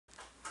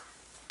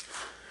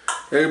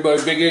Hey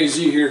everybody, Big AZ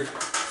here.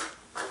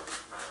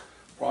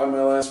 Probably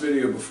my last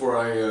video before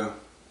I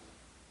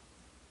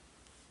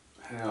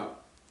head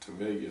out to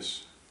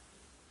Vegas.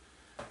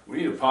 We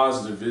need a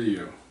positive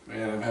video.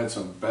 Man, I've had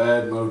some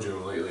bad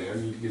mojo lately. I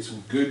need to get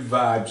some good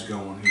vibes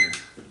going here.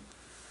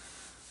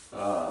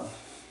 Yeah,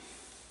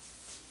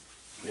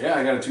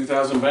 I got a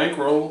 2000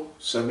 bankroll,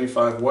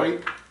 75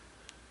 white,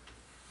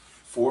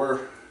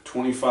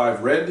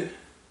 425 red,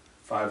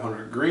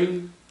 500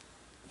 green,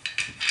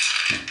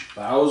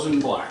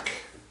 1000 black.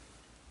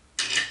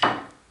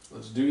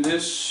 Let's do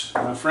this,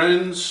 my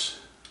friends.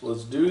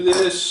 Let's do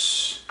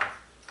this.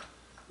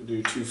 We'll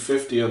do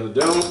 250 on the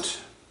don't.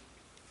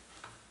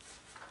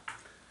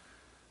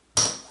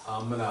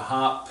 I'm gonna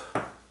hop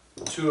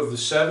 2 of the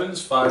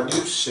 7s, 5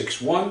 deuce,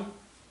 6-1.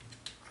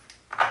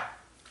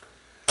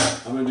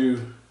 I'm gonna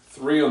do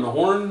 3 on the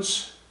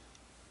horns.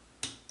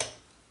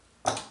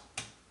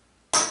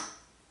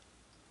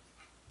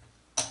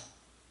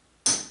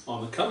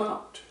 On the come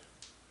out.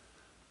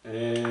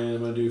 And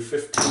I'm gonna do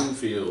 15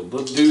 field.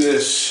 Let's do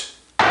this.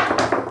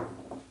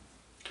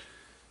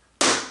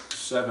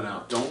 7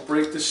 out. Don't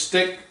break the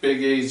stick,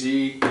 Big AZ.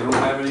 You don't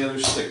have any other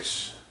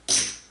sticks.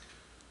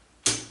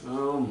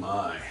 Oh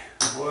my.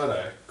 What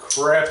a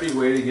crappy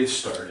way to get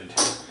started.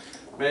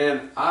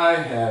 Man, I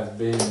have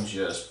been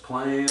just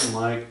playing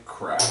like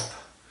crap.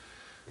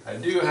 I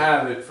do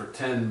have it for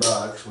 10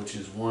 bucks, which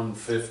is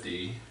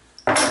 150.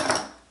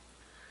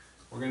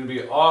 We're going to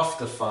be off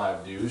the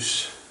 5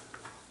 deuce.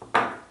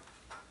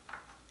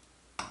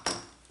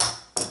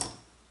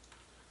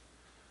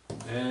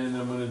 And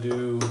I'm going to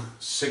do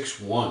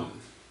 6-1.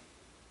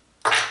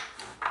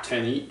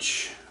 10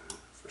 each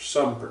for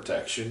some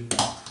protection.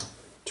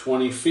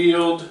 20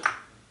 field.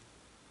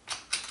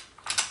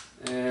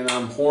 And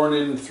I'm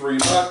horning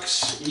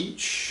 $3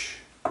 each.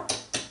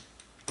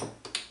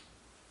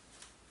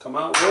 Come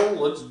out, roll.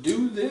 Let's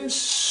do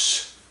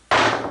this.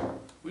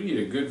 We need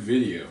a good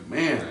video.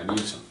 Man, I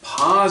need some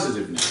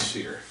positiveness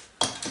here.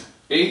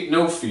 8,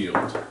 no field.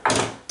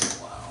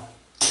 Wow.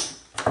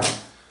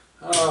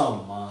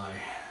 Oh my.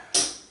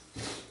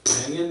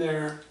 Hang in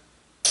there.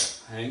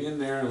 Hang in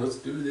there. Let's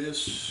do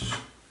this.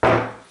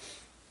 I'm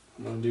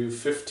going to do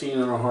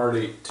 15 on a hard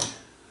 8.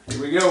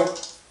 Here we go.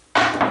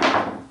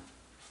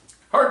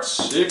 Heart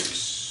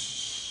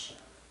 6.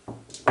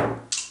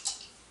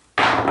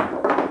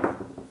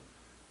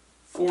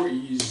 4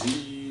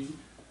 easy.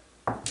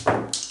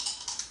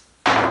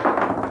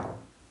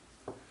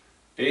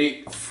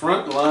 8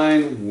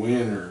 frontline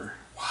winner.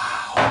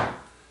 Wow.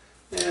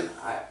 Man,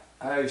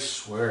 I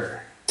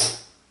swear.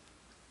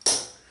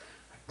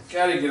 I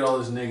gotta get all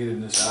this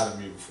negativeness out of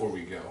me before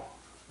we go.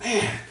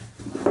 Man,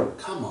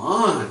 come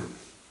on.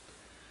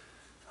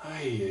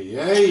 Ay, ay,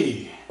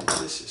 ay.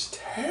 This is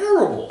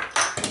terrible.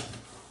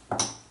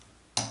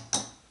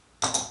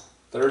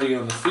 30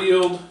 on the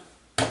field.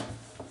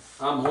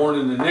 I'm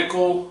horning the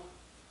nickel.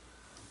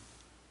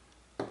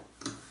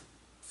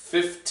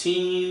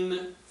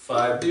 15,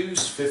 5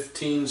 deuce,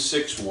 15,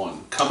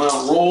 6-1. Come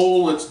out,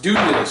 roll. Let's do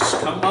this.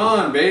 Come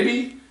on,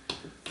 baby.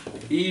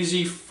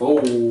 Easy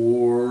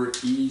 4,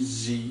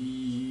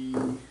 easy.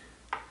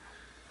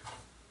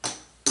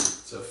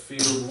 It's a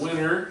field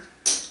winner.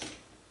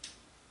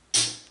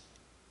 It's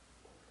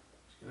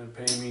gonna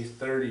pay me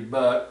 30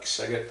 bucks.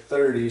 I got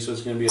 30, so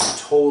it's gonna be a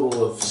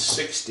total of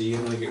 60.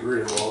 I'm gonna get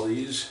rid of all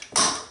these.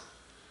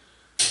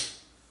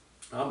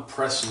 I'm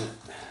pressing it.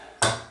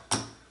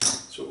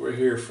 That's what we're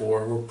here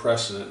for. We're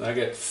pressing it. And I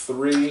got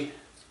 3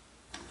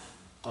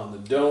 on the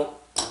don't.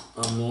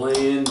 I'm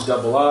laying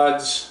double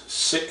odds.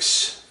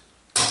 6.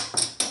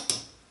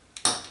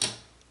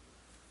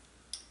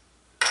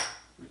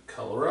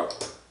 Color up.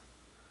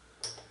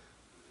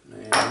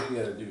 Man, we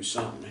gotta do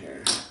something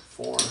here.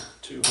 4,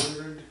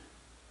 200.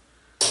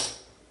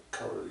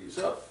 Color these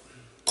up.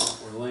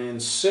 We're laying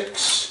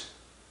 6.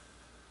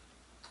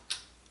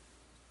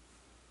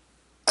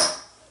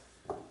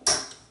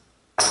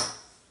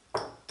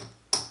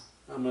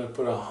 I'm going to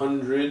put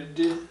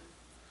 100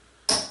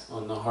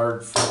 on the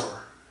hard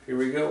 4. Here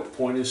we go.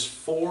 Point is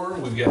 4.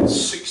 We've got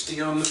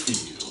 60 on the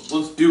field.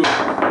 Let's do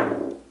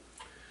it.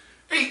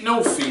 8,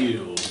 no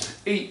field.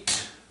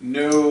 8,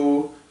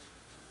 no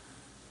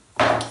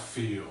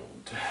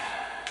field.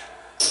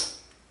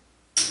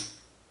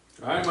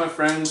 Alright, my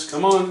friends,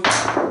 come on.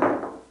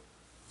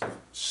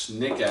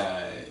 Snake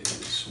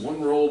eyes.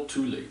 1 roll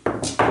too late.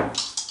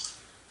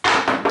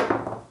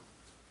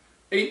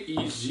 8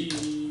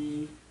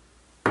 easy.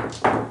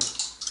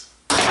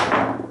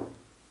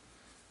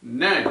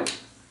 9.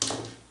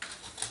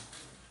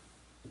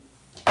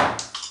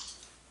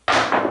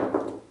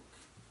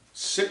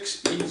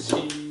 6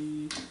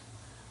 easy.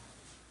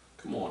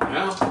 Come on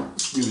now.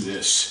 Let's do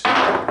this.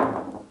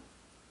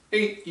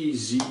 8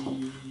 easy.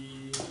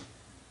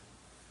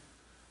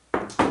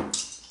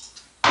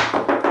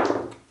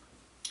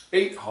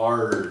 8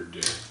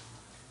 hard.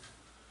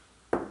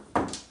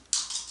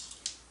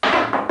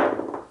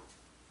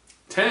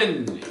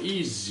 10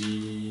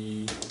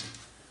 easy.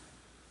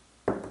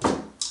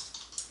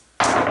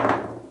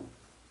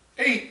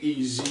 8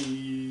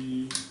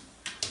 easy.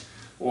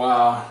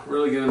 Wow,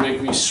 really gonna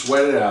make me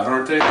sweat it out,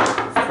 aren't they?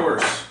 Of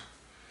course.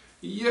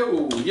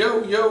 Yo,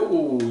 yo,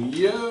 yo,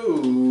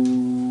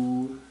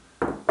 yo.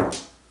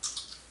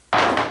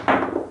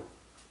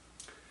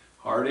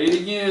 Hard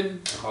 8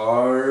 again.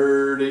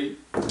 Hard 8.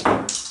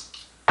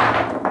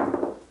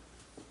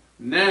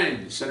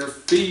 9, center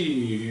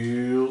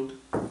field.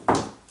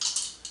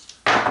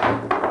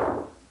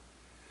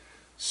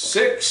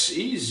 6,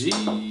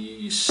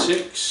 easy.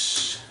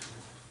 6.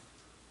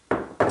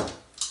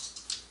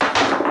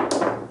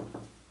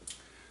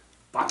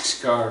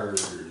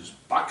 Boxcars.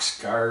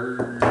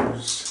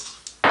 Boxcars.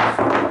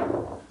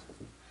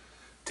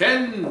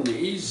 10,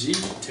 easy.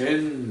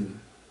 10.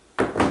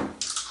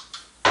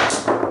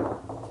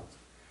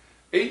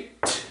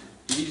 8,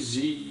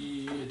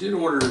 easy. I did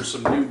order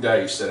some new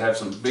dice that have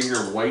some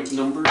bigger white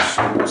numbers,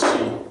 so we'll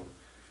see.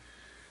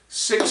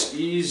 6,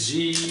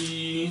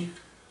 easy.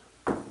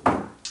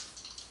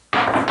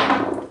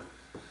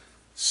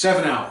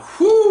 7 out.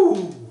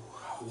 Whoo!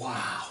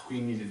 Wow, we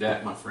needed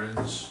that, my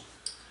friends.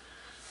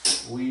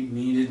 We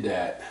needed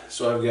that.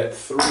 So I've got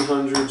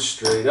 300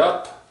 straight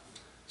up,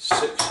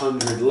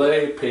 600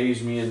 lay,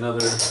 pays me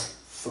another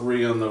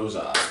 3 on those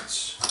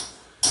odds.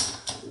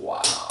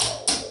 Wow,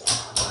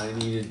 I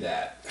needed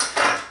that.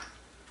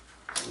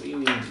 We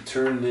need to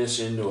turn this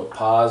into a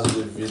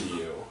positive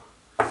video.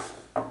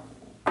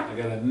 I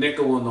got a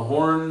nickel on the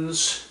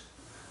horns.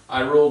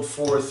 I rolled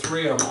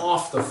 4-3. I'm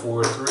off the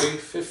 4-3.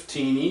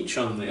 15 each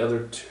on the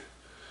other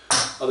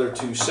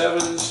two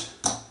sevens.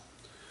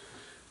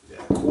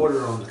 Got a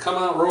quarter on the come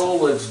out roll.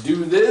 Let's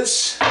do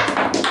this.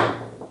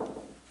 8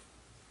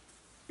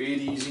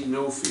 easy,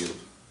 no field.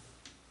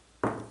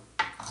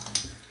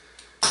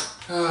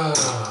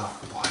 Oh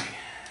boy.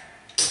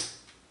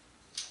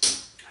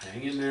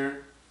 Hang in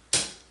there.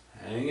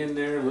 Hang in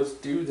there. Let's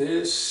do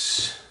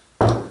this.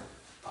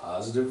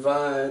 Positive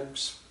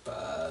vibes.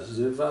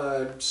 Positive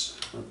vibes.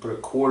 I'm going to put a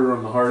quarter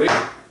on the hard 8.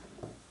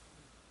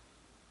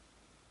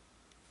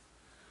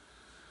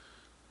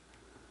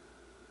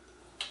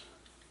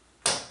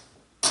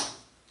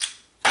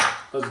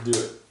 Let's do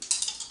it.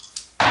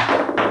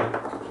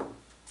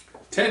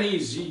 10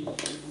 easy.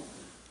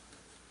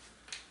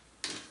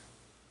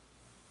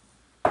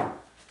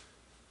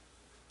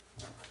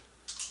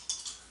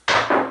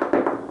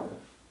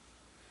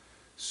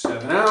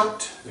 7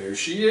 out. There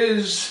she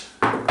is.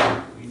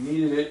 We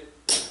needed it.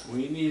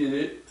 We needed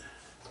it.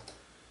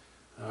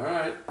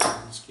 Alright,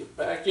 let's get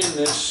back in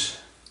this.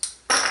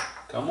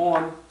 Come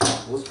on.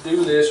 Let's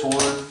do this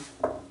one.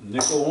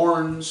 Nickel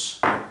horns.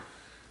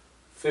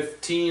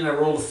 15. I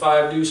rolled a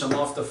 5 deuce. I'm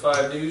off the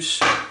 5 deuce.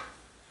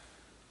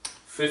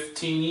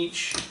 15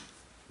 each.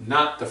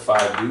 Not the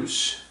 5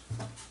 deuce.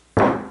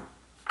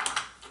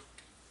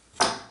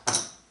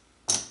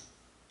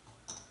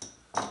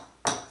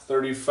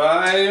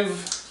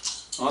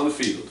 $35 on the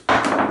field.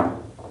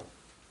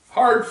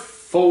 Hard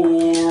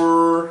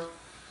 4.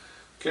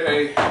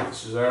 Okay,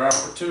 this is our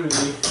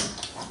opportunity.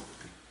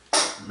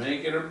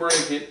 Make it or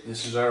break it.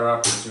 This is our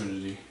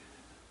opportunity.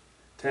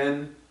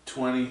 10,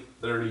 20,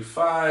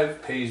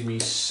 35. Pays me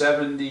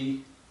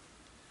 70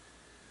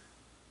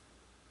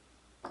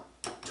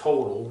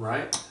 total,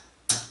 right?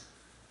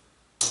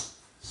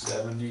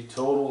 70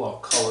 total. I'll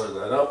color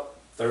that up.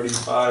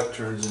 35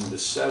 turns into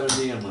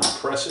 70. I'm going to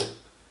press it.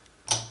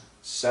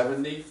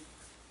 70.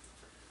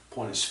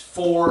 Point is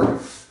 4. I'm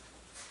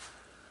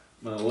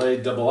going to lay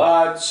double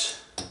odds.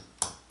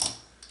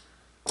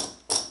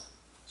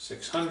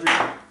 600.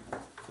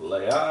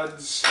 Lay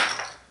odds.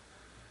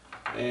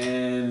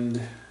 And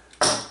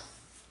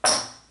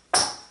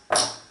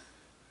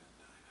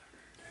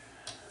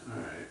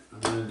alright, I'm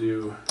going to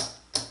do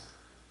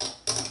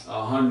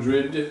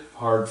 100,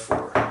 hard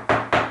 4.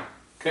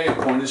 Okay,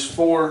 point is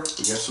 4. We got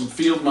some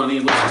field money.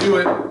 Let's do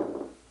it.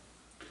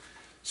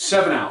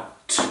 7 out.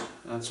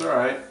 That's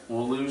alright.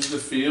 We'll lose the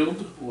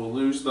field. We'll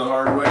lose the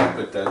hard way,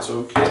 but that's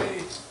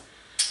okay.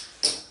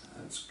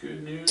 That's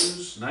good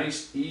news.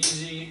 Nice,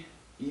 easy,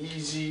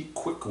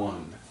 quick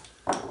one.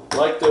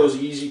 Like those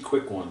easy,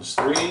 quick ones.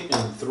 3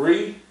 and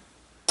 3.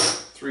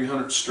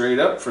 300 straight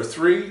up for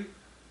 3.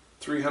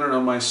 300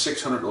 on my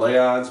 600 lay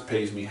odds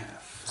pays me half.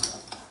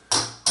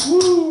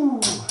 Woo!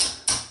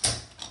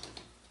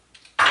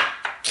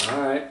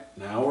 Alright,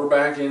 now we're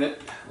back in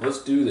it.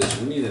 Let's do this.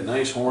 We need a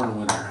nice horn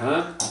winner,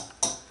 huh?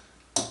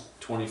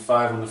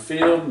 25 on the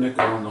field,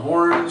 nickel on the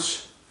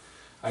horns.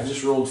 I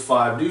just rolled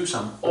 5 deuce.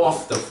 I'm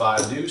off the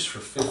 5 deuce for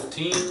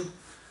 15.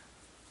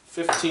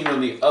 15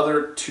 on the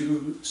other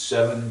 2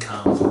 7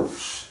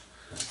 combos.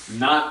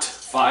 Not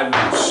 5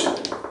 deuce.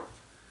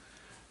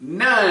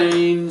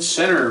 9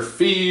 center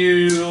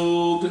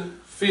field.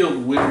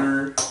 Field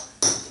winner.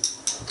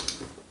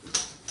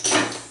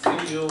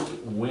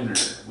 Field winner.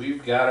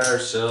 We've got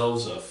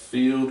ourselves a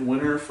field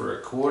winner for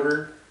a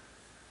quarter.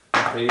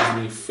 Pays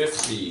me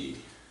 50.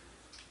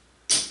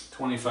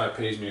 25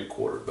 pays me a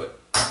quarter, but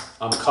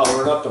I'm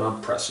coloring up and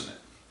I'm pressing it.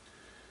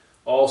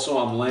 Also,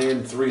 I'm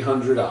laying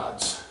 300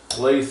 odds.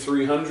 Lay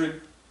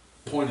 300.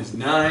 Point is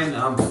 9.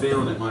 I'm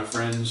feeling it, my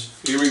friends.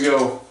 Here we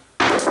go.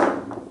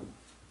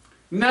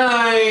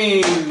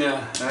 9!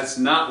 That's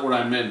not what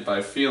I meant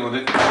by feeling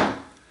it.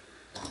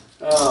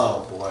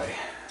 Oh boy.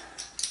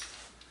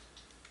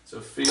 It's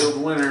a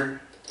field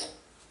winner.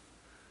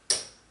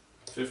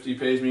 50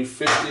 pays me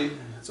 50.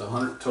 It's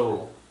 100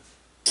 total.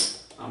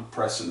 I'm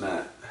pressing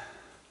that.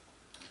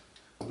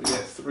 We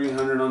got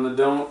 300 on the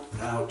don't.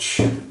 Ouch.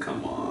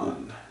 Come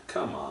on.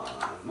 Come on.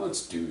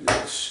 Let's do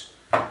this.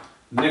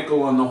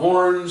 Nickel on the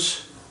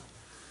horns.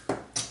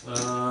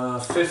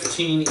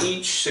 15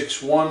 each.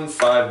 6, 1,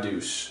 5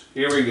 deuce.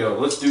 Here we go.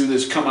 Let's do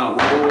this. Come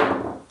out.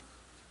 Roll.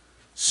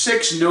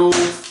 6 no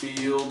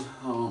field.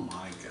 Oh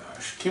my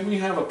gosh. Can we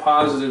have a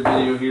positive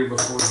video here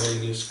before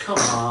Vegas? Come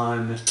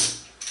on.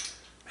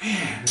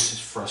 Man, this is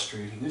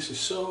frustrating. This is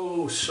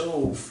so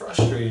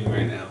frustrating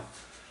right now.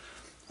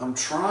 I'm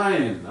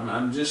trying.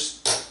 I'm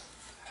just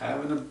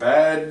having a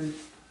bad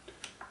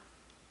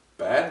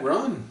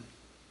run.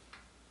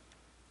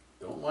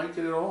 Don't like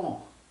it at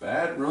all.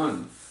 Bad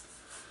run.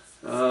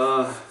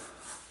 I'm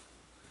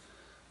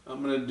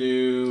gonna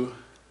do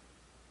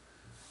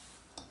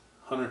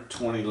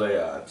 120 lay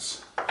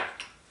odds.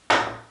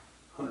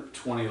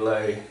 120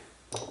 lay.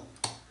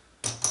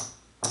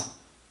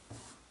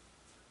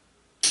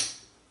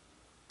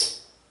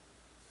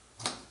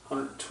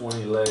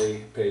 120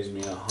 lay pays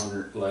me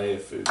 100 lay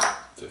if it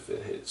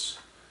hits.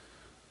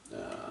 We're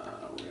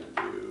gonna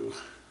do.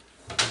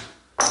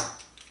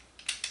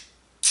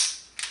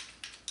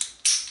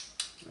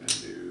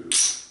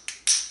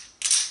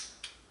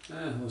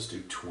 Let's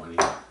do 20.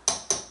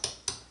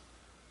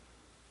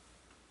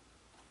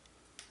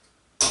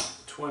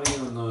 20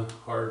 on the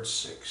hard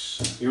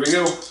 6. Here we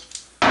go.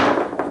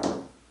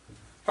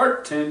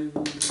 Hard 10.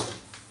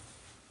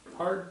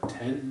 Hard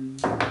 10.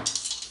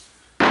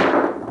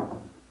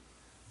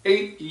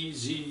 8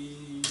 easy.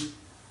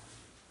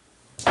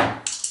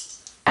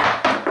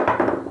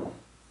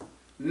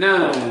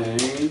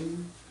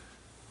 9.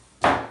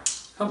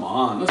 Come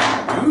on,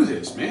 let's do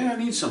this, man. I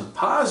need some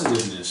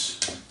positiveness.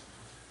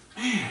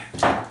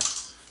 Man.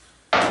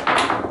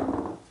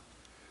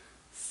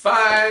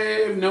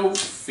 5 no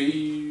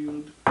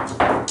field.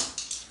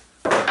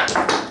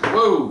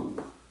 Whoa.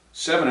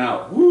 7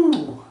 out.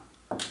 Woo.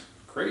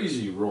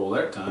 Crazy roll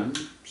that time.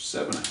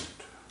 7 out.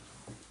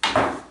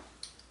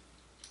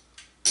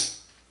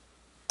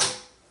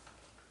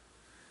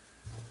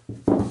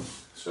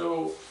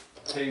 So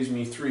pays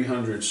me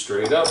 300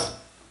 straight up,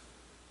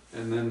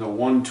 and then the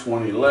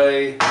 120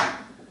 lay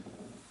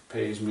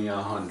pays me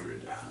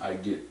 100. I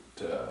get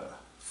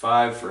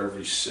 5 for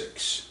every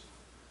 6.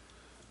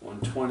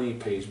 120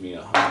 pays me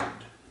 100.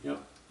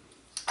 Yep.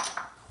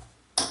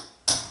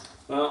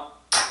 Well,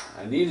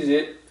 I needed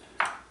it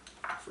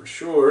for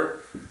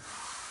sure.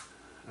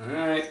 All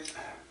right.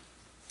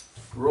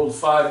 Rolled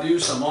 5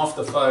 deuce. I'm off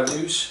the 5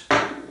 deuce.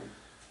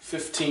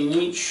 15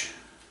 each.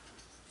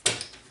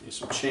 Need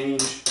some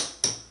change.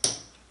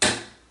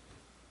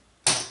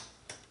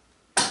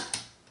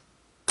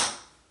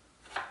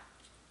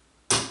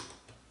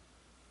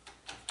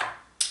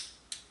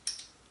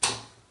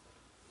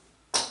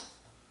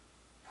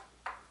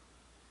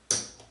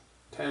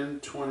 $10,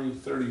 $20,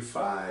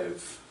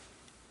 $35.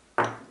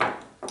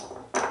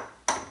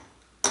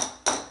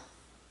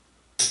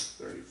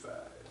 35.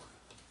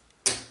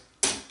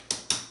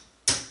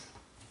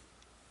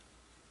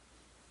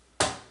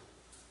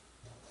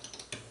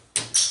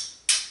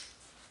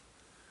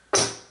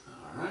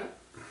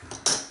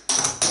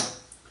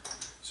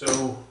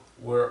 So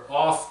we're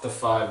off the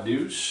 5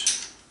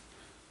 deuce.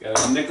 Got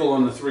a nickel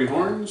on the 3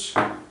 horns.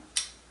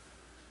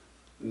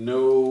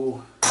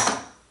 No.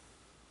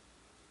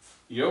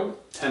 Yo,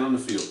 10 on the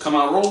field. Come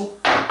out, roll.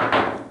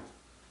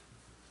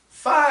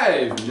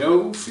 5,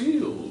 no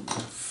field.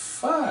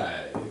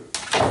 5.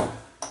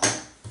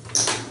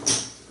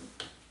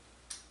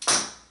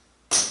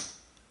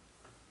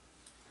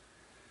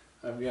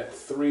 I've got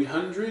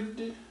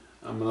 300.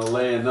 I'm gonna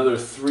lay another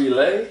 3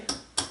 lay.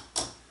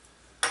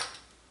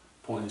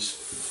 Point is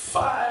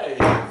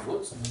 5.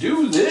 Let's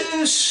do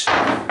this.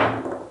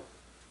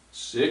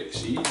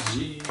 6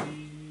 easy.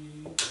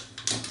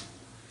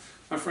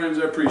 My friends,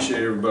 I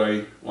appreciate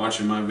everybody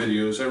watching my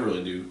videos. I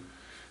really do.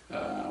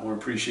 I want to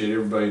appreciate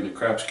everybody in the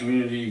craps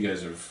community. You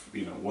guys have,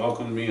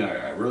 welcomed me.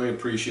 I really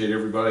appreciate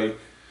everybody.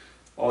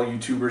 All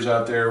YouTubers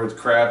out there with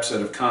craps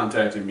that have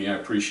contacted me, I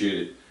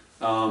appreciate it.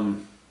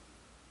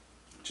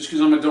 Just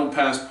because I'm a don't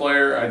pass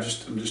player, I'm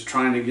just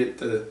trying to get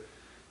the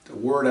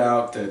word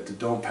out that the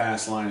don't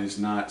pass line is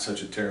not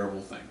such a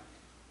terrible thing.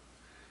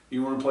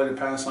 You want to play the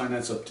pass line,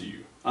 that's up to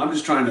you. I'm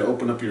just trying to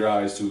open up your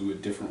eyes to a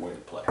different way to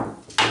play.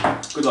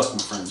 Good luck, my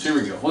friends. Here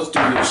we go. Let's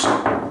do this.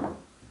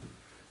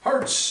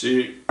 Hard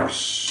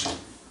 6.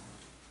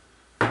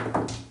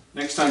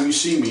 Next time you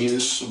see me,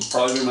 this will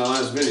probably be my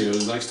last video.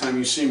 The next time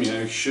you see me,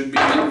 I should be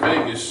in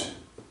Vegas.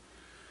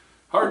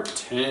 Hard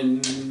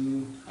 10.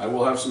 I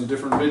will have some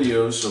different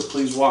videos, so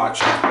please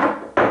watch.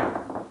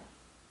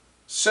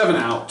 7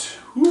 out.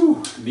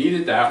 Whew,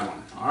 needed that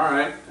one.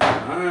 Alright,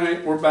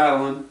 we're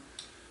battling.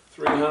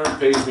 300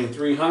 pays me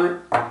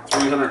 300.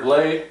 300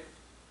 lay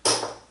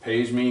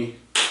pays me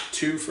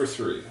 2 for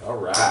 3.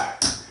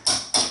 Alright.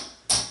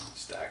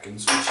 Cracking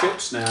some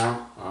chips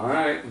now. All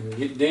right, we can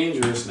get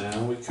dangerous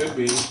now. We could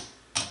be.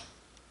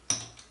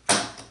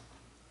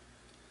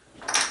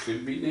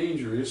 Could be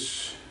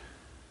dangerous.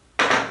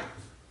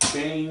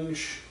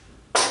 Change.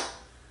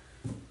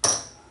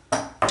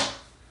 I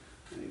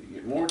need to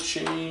get more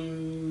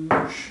change.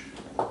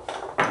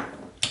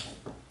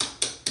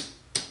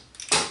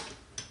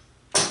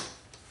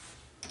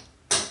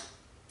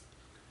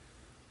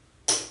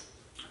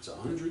 That's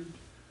 100.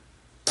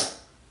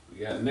 We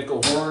got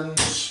nickel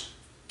horns.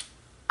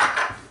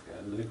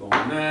 Got a nickel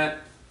on that.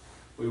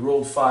 We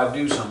rolled 5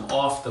 deuce. I'm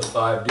off the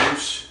 5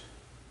 deuce.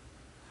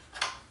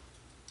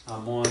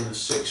 I'm on the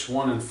 6,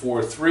 1, and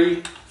 4,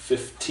 3,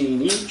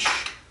 15 each.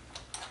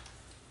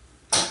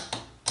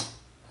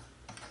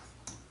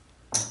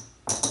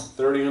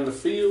 30 on the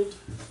field.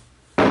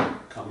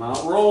 Come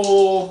out,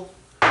 roll.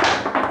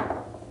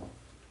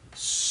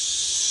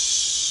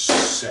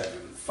 7,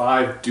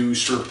 5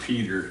 deuce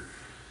repeater.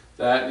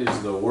 That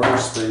is the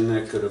worst thing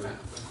that could have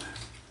happened.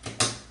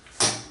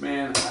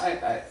 Man,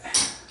 I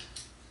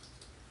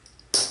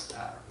don't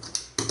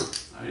know.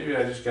 Maybe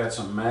I just got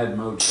some mad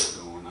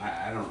mojo going.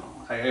 I don't know.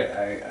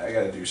 I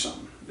gotta do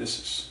something. This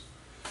is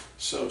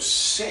so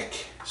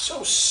sick.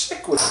 So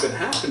sick what's been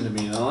happening to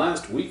me in the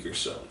last week or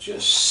so.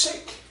 Just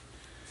sick.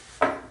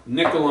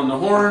 Nickel on the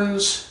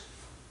horns.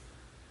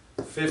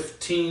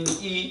 15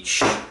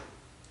 each.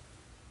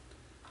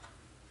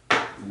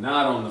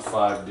 Not on the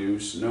 5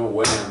 deuce. No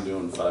way I'm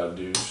doing 5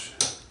 deuce.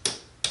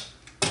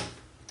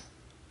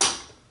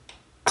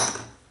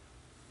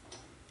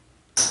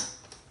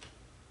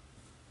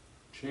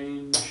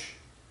 Change.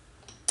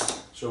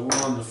 So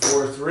we're on the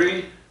 4,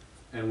 3,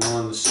 and we're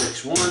on the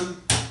 6, 1.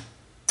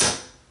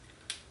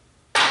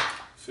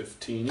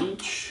 15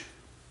 each.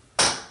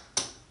 So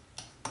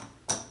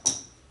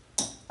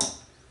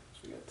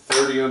we got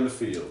 30 on the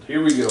field.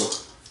 Here we go.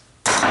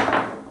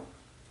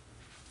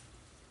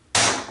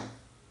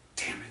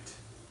 Damn it.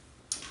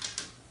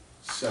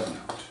 7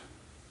 out.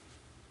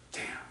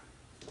 Damn.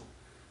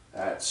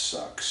 That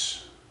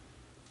sucks.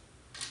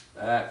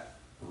 That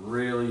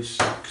really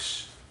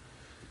sucks.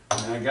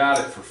 And I got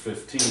it for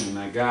 15.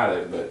 I got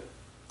it, but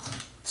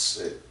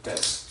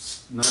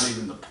that's not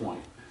even the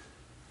point.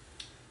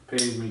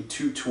 Pays me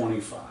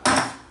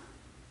 $2.25.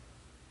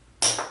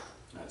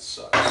 That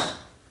sucks.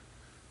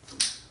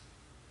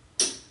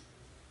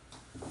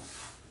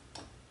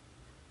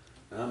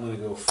 Now I'm going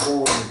to go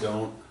forward and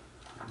don't.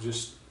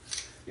 Just,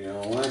 you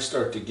know, when I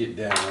start to get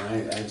down,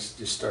 I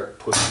just start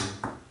pushing.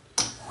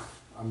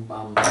 I'm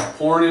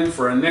pouring in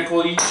for a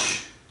nickel each.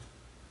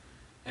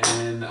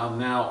 And I'm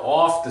now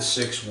off the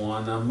 6,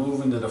 1. I'm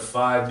moving to the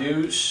 5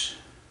 deuce.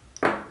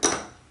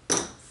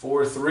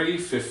 4, 3,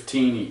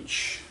 15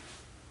 each.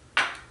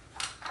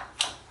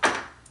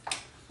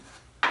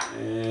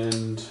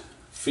 And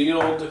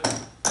field.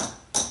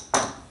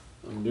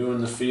 I'm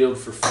doing the field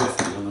for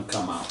 50 on the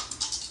come out.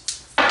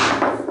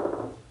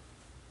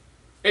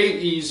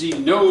 8 easy,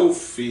 no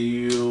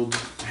field.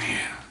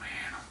 Man, oh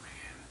man, oh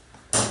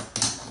man.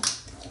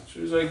 As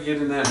soon as I get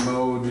in that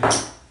mode,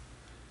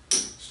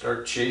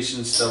 start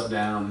chasing stuff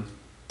down.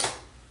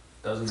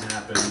 Doesn't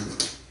happen.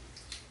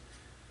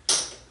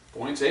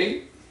 Points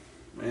 8.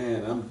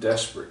 Man, I'm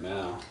desperate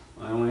now.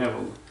 I only have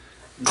I'm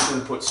just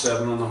going to put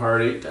 7 on the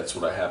hard 8. That's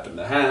what I happen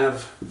to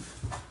have.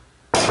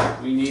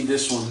 We need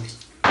this one.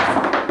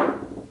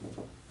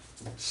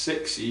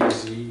 6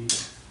 easy.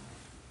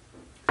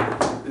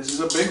 This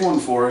is a big one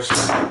for us.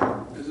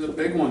 This is a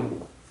big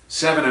one.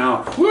 7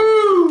 out.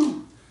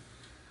 Woo!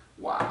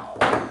 Wow.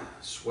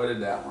 Sweated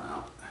that one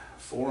out.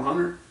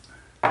 400.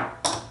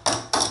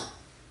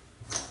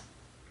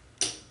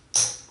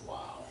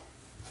 Wow.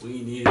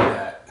 We needed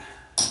that.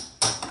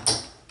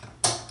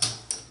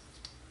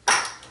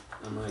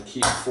 I'm going to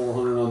keep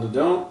 400 on the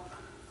don't.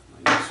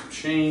 I need some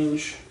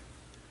change.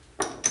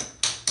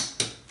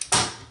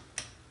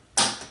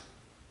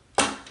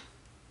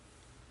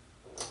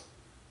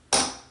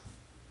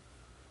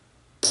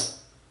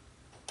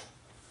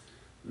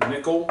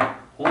 Nickel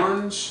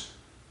horns.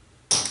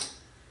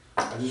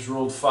 I just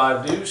rolled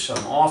 5 deuce.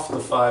 I'm off the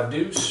 5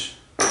 deuce.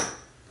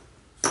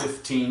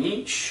 15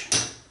 each.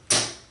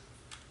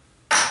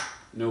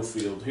 No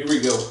field. Here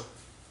we go.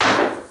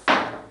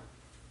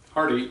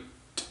 Hard 8.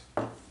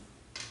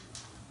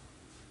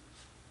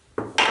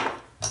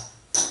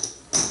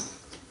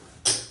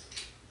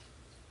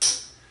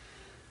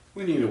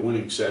 We need a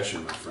winning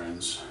session, my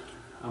friends.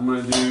 I'm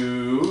going to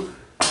do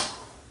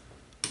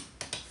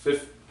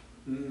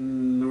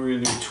we're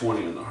going to do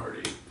 20 on the hard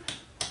 8.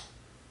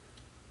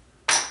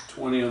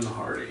 20 on the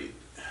hard 8.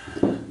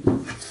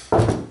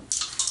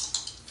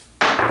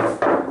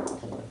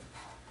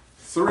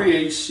 3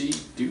 AC,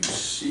 deuce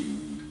C.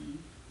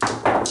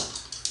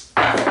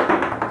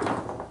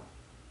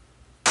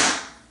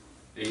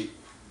 8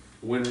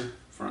 winner,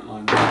 front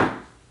line. Damn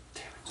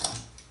it.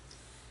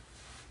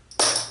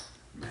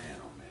 Man,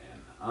 oh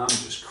man, I'm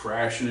just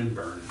crashing and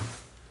burning.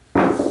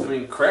 I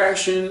mean,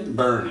 crashing,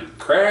 burning,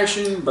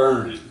 crashing,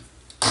 burning.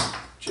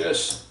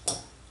 Just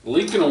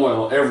leaking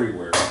oil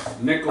everywhere.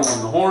 Nickel on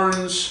the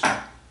horns.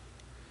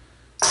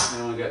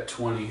 Now I got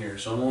 20 here,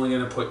 so I'm only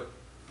going to put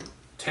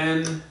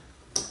 10.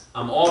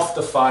 I'm off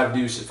the 5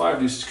 deuces. 5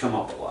 deuces come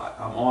up a lot.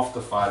 I'm off the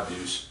 5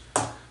 deuce.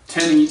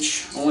 10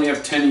 each. Only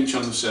have 10 each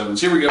on the 7s.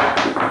 Here we go.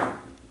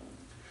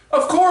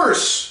 Of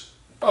course!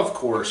 Of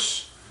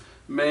course.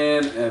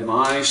 Man, am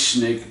I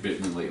snake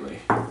bitten lately.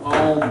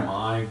 Oh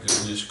my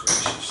goodness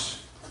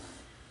gracious.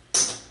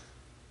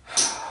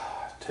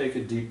 Take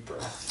a deep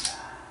breath.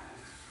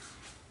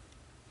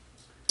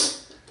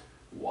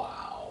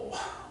 Wow.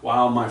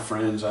 Wow, my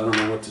friends, I don't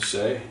know what to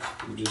say.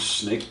 I'm just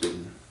snake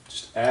bitten.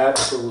 Just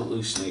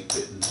absolutely snake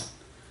bitten.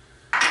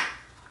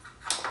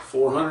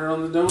 400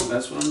 on the don't,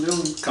 that's what I'm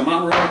doing. Come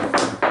on, roll.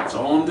 That's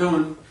all I'm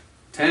doing.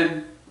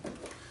 10.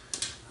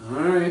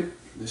 Alright,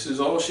 this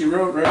is all she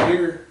wrote right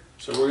here.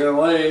 So we're going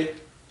to lay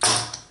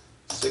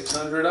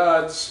 600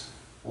 odds.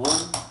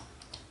 1,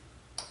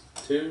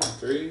 2,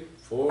 3,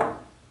 4,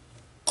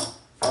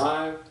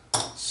 5,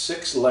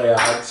 6 lay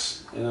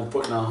odds. And I'm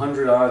putting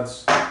 100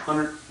 odds.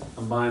 100.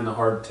 I'm buying the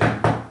hard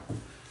 10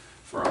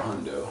 for a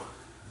hundo.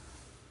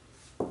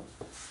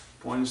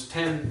 Point is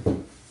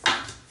 10.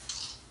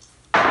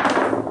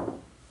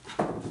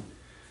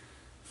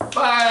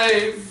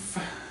 5.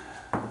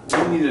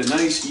 We need a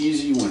nice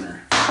easy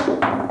winner.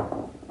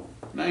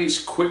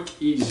 Nice,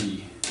 quick,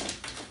 easy.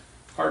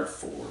 Hard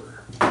 4.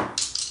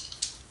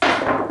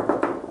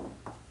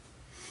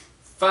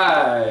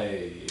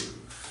 5.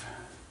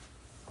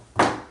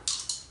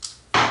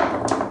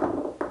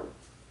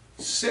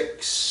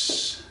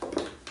 6.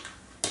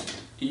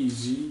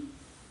 Easy.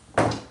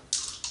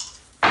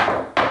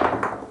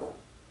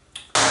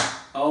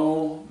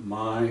 Oh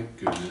my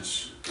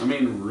goodness. I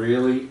mean,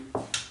 really?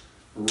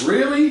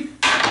 Really?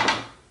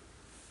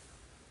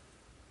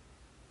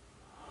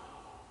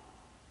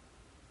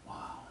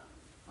 Wow.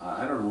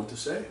 I don't know what to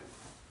say.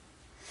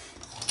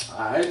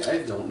 I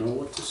don't know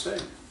what to say.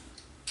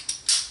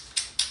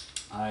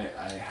 I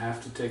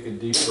have to take a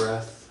deep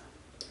breath.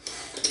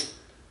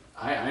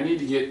 I need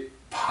to get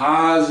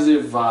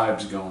positive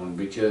vibes going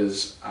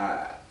because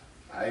I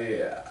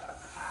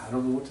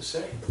don't know what to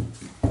say.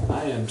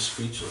 I am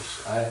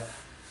speechless. I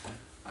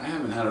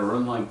haven't had a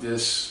run like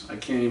this. I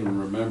can't even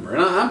remember.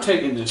 And I'm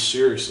taking this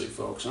seriously,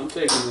 folks. I'm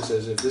taking this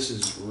as if this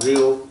is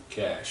real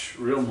cash,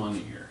 real money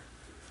here.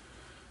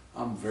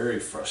 I'm very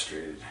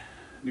frustrated.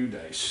 New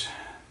dice.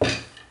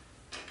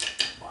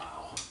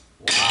 Wow.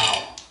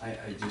 Wow.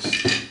 I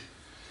just...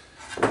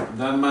 I'm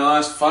down to my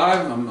last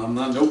 5. I'm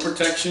not, no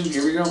protection.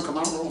 Here we go. Come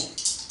on, roll.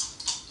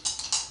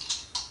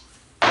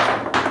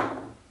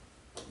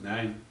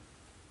 9.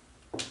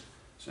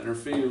 Center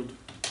field.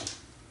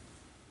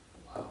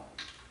 Wow.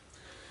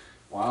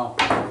 Wow.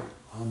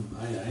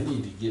 I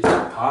need to get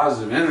some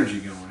positive energy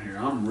going here.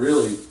 I'm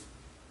really...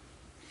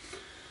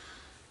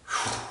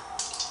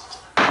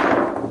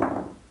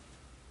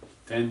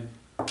 10.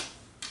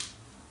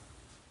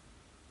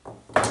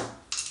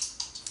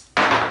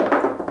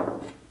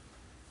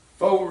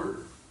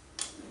 Forward.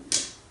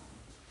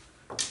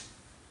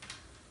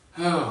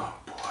 Oh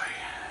boy.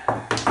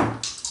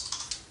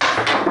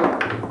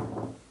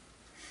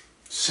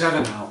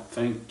 7 out.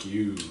 Thank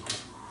you.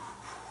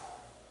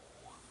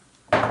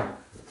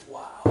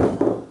 Wow.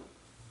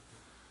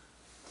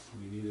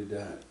 We needed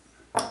that.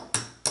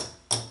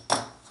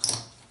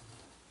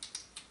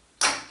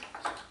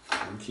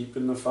 I'm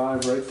keeping the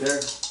 5 right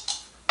there.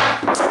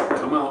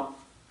 Come out.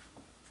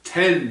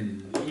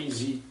 10.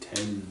 Easy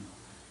 10.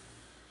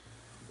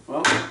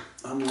 Well,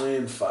 I'm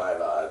laying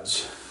 5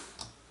 odds.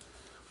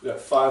 We got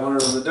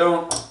 500 on the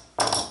don't,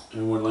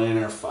 and we're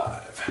laying our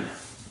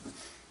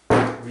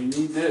 5. We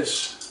need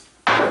this.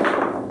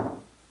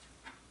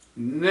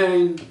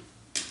 9.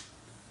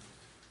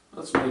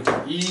 Let's make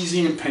it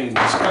easy and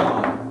painless. Come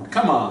on.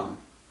 Come on.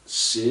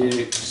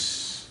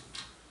 6.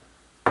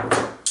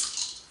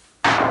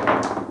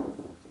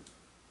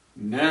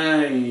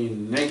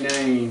 9.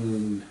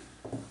 9.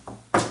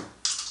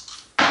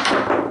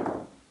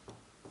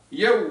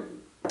 Yo.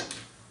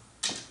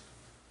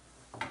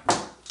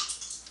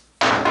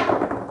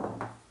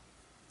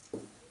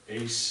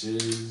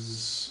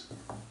 Aces.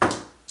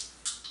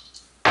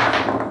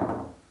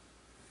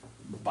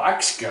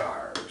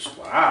 Boxcars.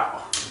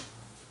 Wow.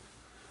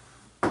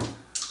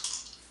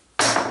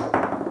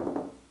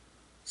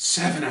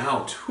 7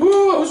 out.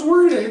 Whew, I was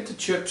worried I hit the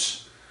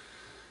chips.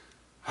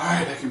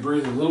 Alright, I can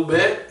breathe a little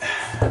bit.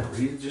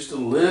 Breathe just a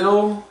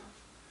little.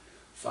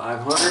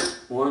 500.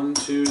 1,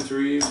 2,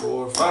 3,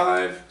 4,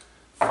 5.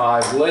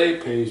 5 lay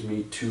pays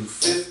me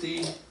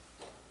 250.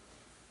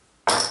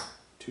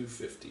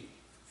 250.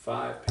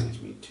 5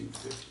 pays me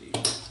 250.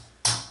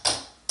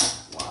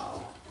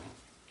 Wow.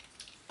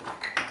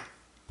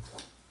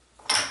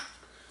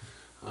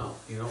 Well,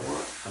 you know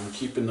what? I'm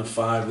keeping the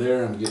 5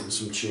 there. I'm getting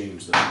some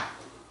change though.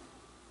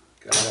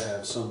 Gotta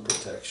have some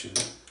protection.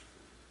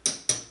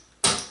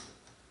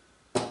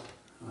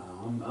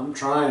 I'm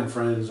trying,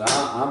 friends.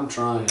 I'm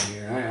trying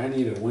here. I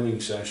need a winning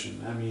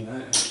session. I mean,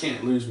 I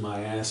can't lose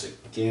my ass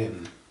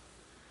again.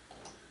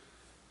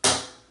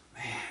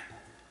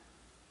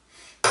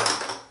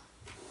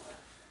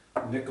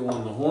 Nickel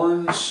on the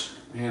horns,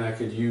 and I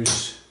could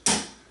use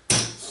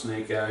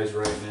snake eyes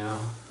right now.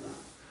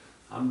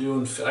 I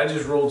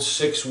just rolled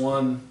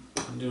 6-1.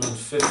 I'm doing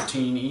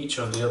 15 each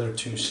on the other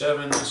 2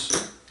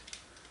 7s.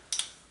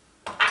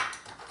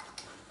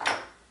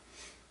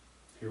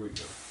 Here we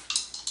go.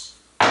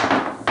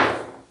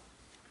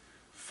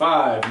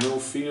 5, no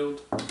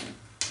field.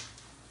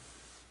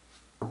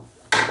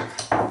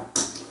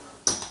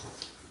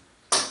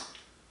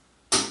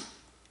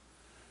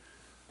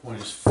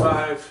 Point is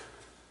 5.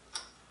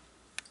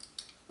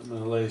 I'm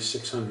going to lay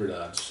 600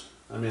 odds.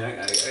 I mean,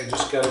 I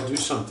just got to do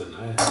something.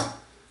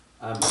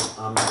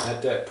 I'm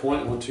at that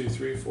point. 1, 2,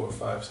 3, 4,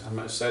 5. I'm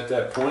at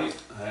that point.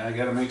 I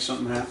got to make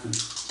something happen.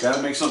 Got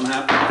to make something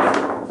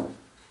happen.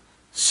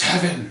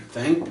 7.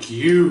 Thank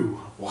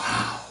you.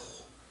 Wow.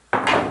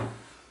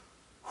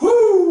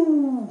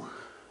 Whoo.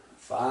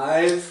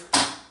 5.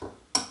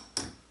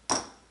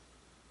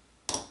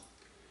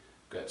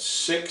 Got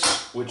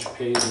 6, which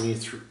pays me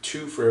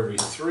 2 for every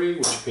 3,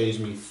 which pays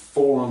me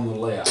 4 on the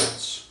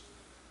layouts.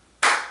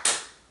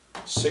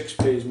 6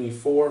 pays me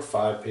 4,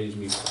 5 pays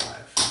me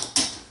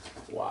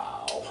 5.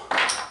 Wow.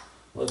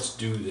 Let's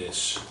do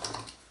this.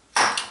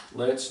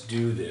 Let's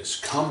do this.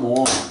 Come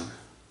on.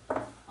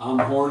 I'm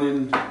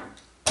horning,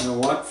 you know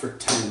what, for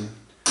 10.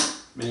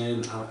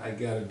 Man, I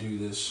gotta do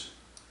this.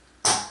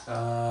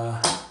 I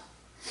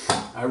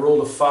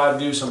rolled a 5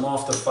 deuce. I'm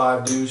off the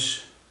 5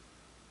 deuce.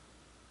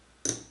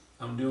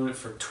 I'm doing it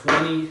for 20.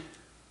 I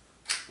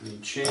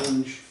need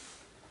change.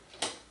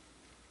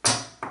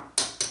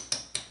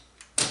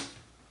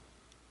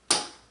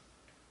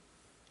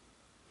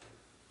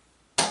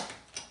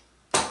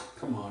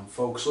 Come on,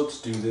 folks, let's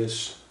do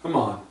this. Come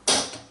on.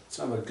 Let's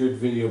have a good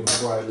video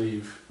before I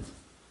leave.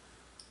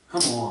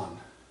 Come on.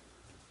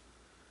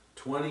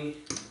 20.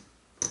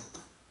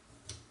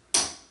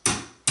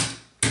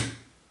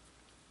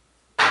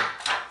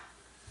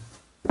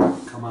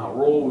 Come out,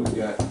 roll. We've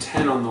got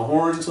 10 on the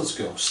horns. Let's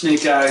go.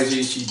 Snake eyes,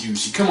 AC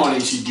Juicy. Come on,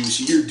 AC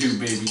Juicy. You're due,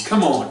 baby.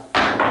 Come on.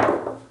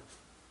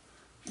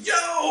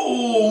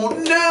 Yo!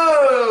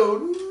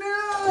 No!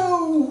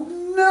 No!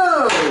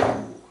 No!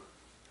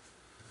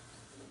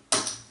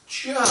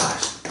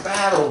 Just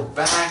battled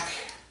back.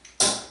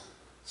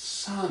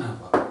 Son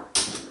of a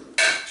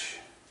bitch.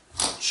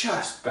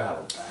 Just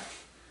battled back.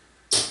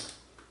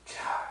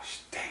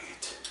 Gosh, dang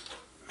it.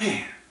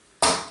 Man.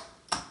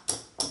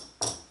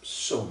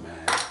 So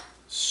mad.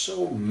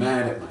 So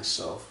mad at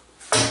myself.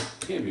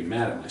 Can't be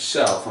mad at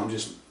myself. I'm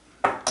just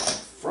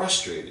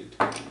frustrated.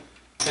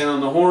 10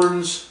 on the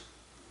horns.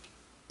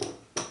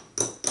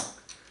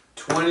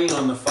 20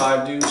 on the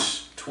 5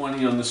 deuce.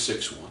 20 on the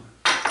 6-1.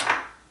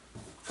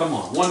 Come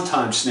on, one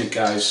time, Snake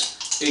Eyes,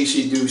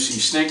 AC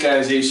Deucey. Snake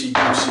Eyes, AC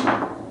Deucey.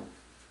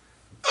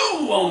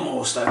 Oh,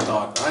 almost. I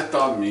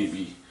thought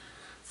maybe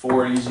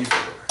 4 easy 4.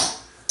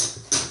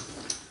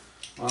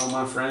 Well,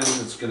 my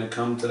friends, it's going to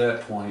come to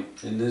that point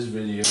in this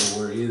video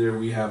where either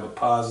we have a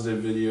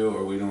positive video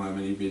or we don't have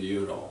any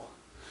video at all.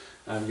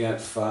 I've got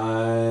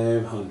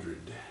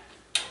 500.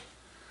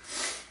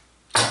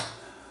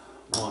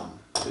 1,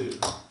 2,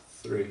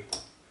 3,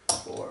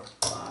 4,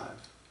 5,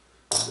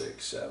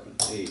 6, 7,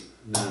 8,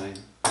 9,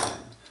 10.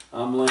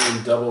 I'm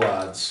laying double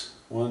odds.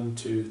 1,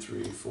 2,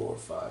 3, 4,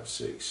 5,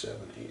 6,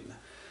 7, 8.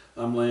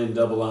 I'm laying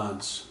double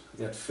odds.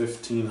 I got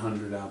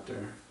 1,500 out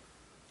there.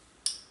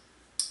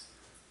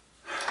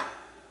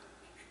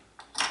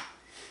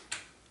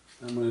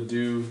 I'm going to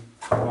do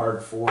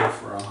hard 4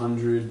 for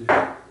 100.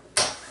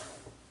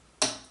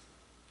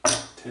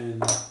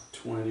 10,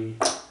 20,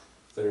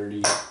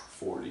 30,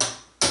 40.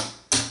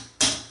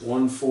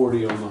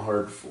 140 on the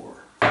hard 4.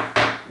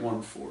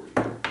 140.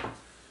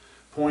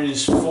 Point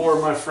is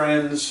 4, my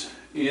friends.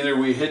 Either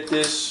we hit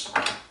this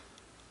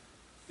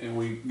and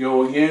we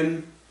go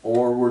again,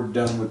 or we're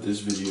done with this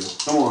video.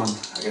 Come on,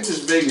 I got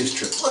this Vegas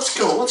trip. Let's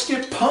go. Let's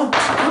get pumped.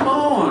 Come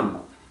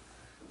on.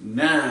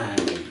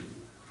 9.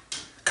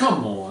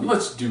 Come on,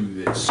 let's do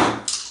this.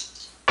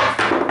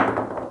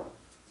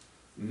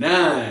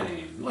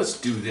 9. Let's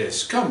do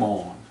this. Come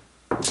on.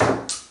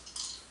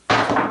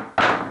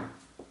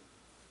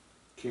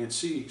 Can't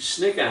see.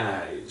 Snake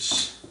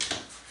Eyes.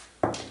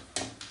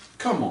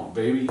 Come on,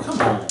 baby. Come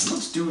on.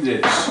 Let's do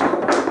this.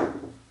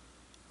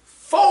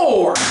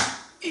 4.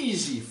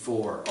 Easy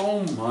 4.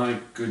 Oh my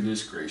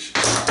goodness gracious.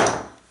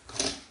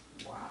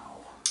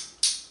 Wow.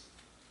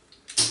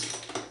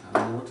 I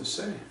don't know what to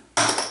say.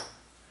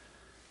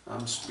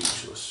 I'm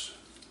speechless.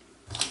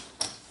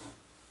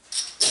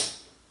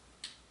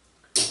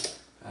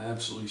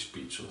 Absolutely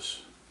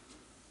speechless.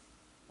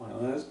 My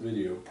last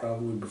video,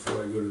 probably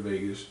before I go to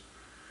Vegas,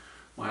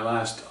 I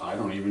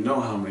don't even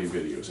know how many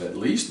videos, at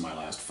least my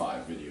last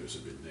 5 videos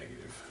have been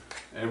negative.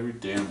 Every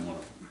damn one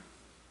of them.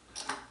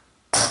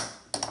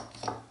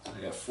 I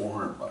got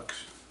 $400.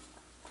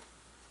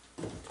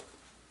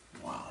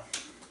 Wow.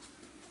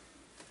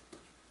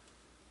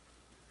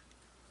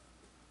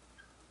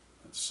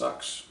 That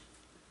sucks.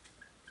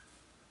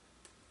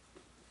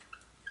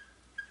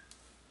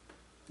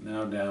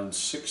 Now down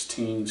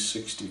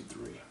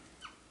 1663.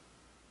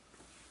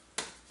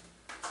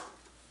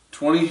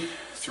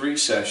 23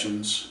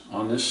 sessions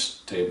on this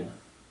table.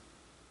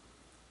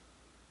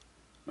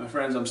 My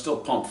friends, I'm still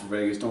pumped for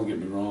Vegas, don't get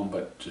me wrong,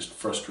 but just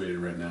frustrated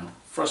right now.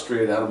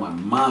 Frustrated out of my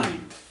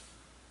mind.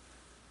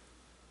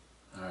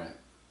 Alright,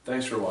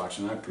 thanks for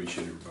watching. I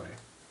appreciate everybody.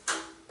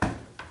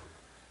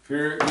 If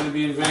you're going to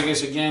be in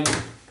Vegas again,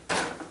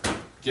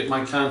 get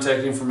my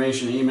contact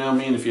information, email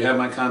me, and if you have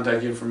my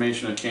contact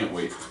information, I can't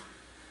wait.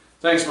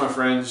 Thanks, my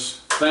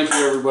friends. Thank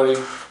you, everybody.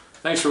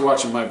 Thanks for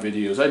watching my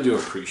videos. I do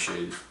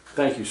appreciate it.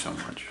 Thank you so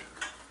much.